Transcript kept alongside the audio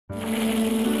Hello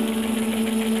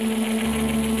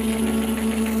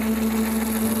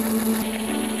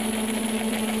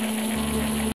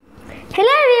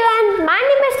everyone, my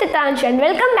name is Titansh and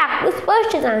welcome back to Spurs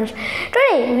Titansh.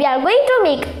 Today we are going to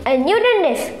make a Newton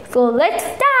disc. So let's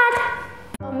start.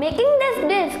 For making this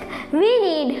disc, we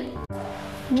need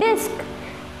disc,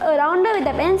 a rounder with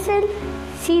a pencil,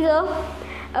 scissor,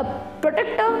 a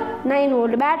protector,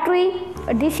 9-volt battery,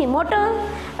 a DC motor,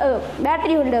 a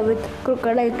battery holder with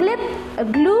crocodile clip, a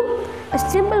glue, a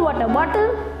simple water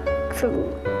bottle,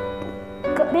 some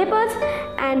papers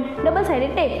and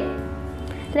double-sided tape.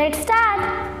 Let's start.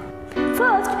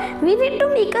 First, we need to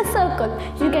make a circle.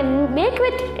 You can make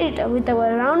it with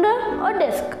our rounder or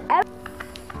disc.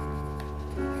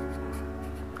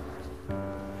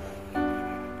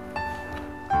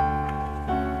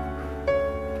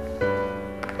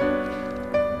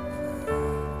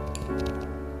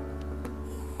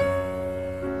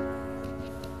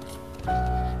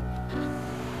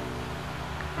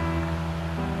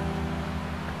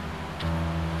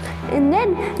 And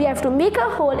then we have to make a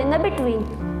hole in the between.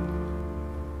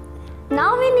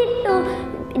 Now we need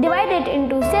to divide it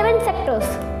into 7 sectors.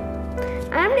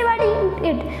 I am dividing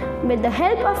it with the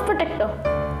help of protector.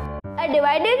 I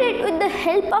divided it with the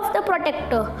help of the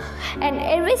protector, and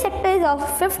every sector is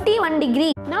of 51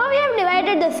 degrees. Now we have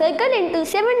divided the circle into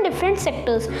 7 different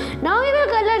sectors. Now we will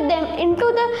color them into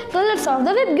the colors of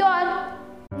the WebGear.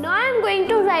 Now I am going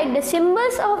to write the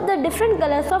symbols of the different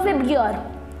colors of WebGear.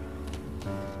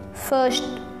 First,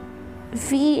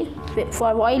 V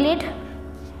for violet,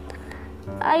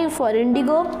 I for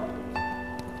indigo,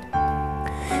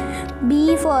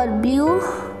 B for blue,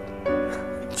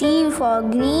 G for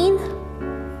green,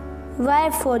 Y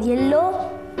for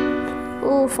yellow,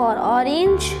 O for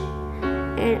orange,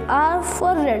 and R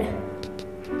for red.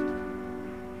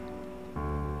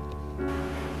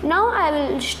 Now I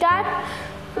will start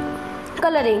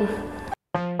coloring.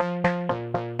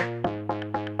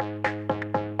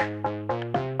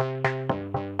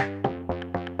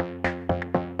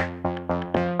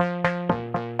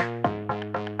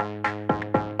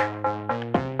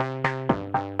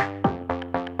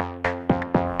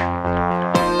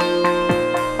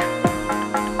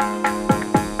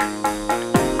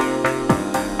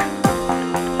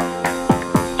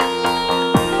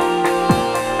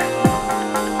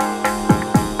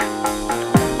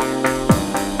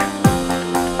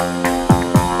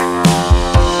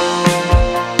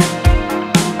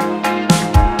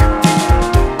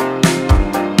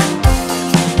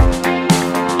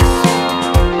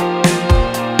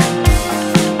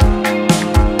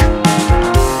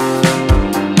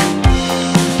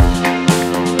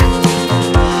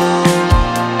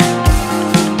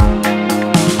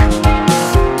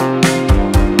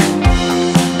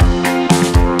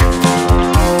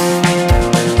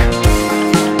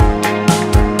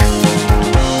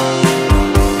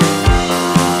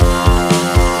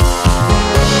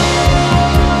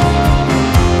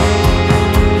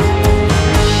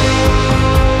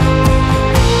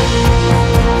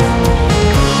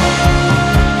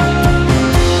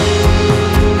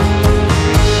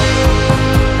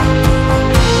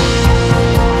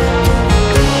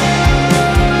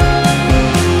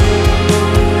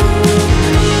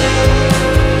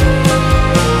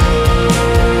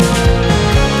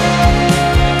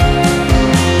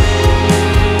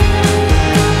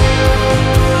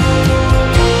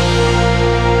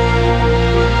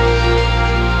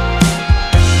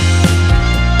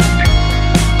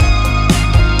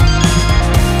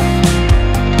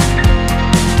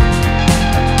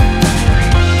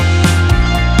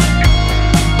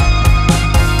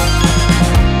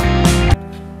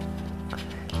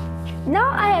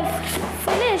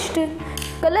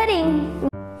 Coloring.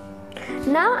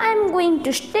 Now I am going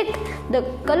to stick the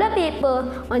color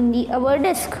paper on our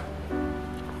disc.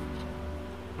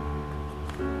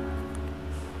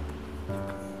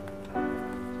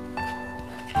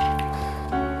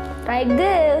 Like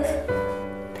this.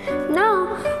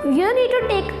 Now you need to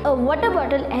take a water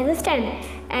bottle as a stand,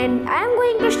 and I am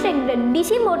going to stick the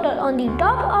DC motor on the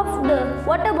top of the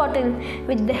water bottle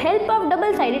with the help of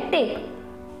double-sided tape.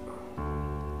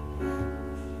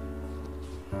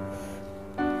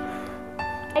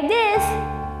 Like this.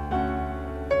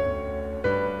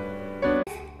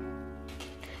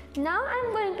 Now I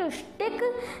am going to stick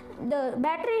the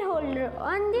battery holder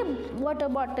on the water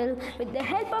bottle with the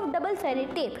help of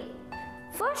double-sided tape.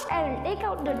 First, I will take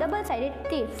out the double-sided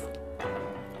tape.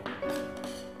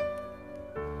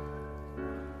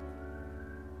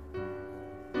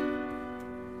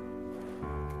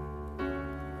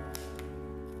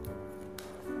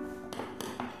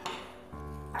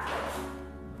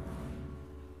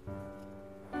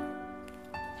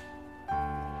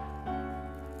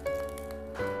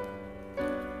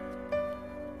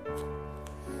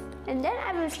 and then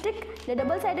I will stick the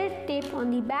double-sided tape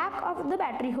on the back of the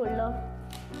battery holder.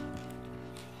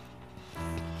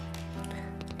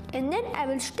 And then I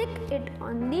will stick it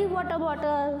on the water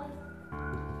bottle.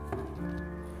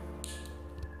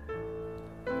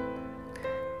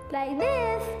 Like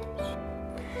this.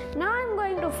 Now I am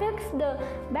going to fix the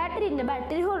battery in the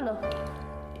battery holder.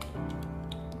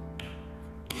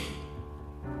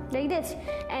 Like this.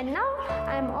 And now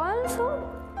I am also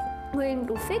going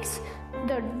to fix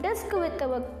the disc with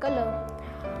our color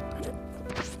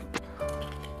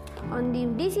on the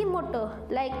DC motor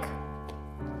like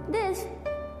this.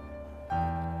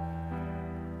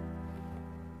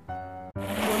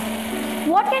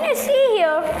 What can you see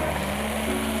here?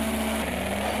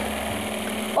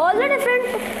 All the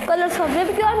different colors of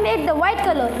whipcord make the white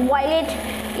color. Violet,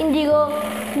 indigo,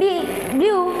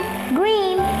 blue,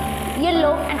 green,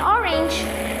 yellow and orange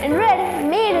and red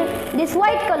made this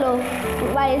white color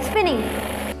while spinning.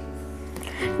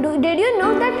 Did you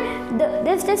know that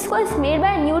this disc was made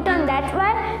by Newton? That's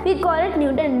why we call it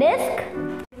Newton disc.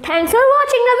 Thanks for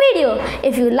watching the video.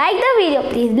 If you like the video,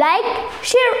 please like,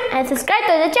 share and subscribe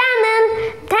to the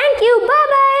channel. Thank you. Bye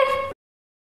bye.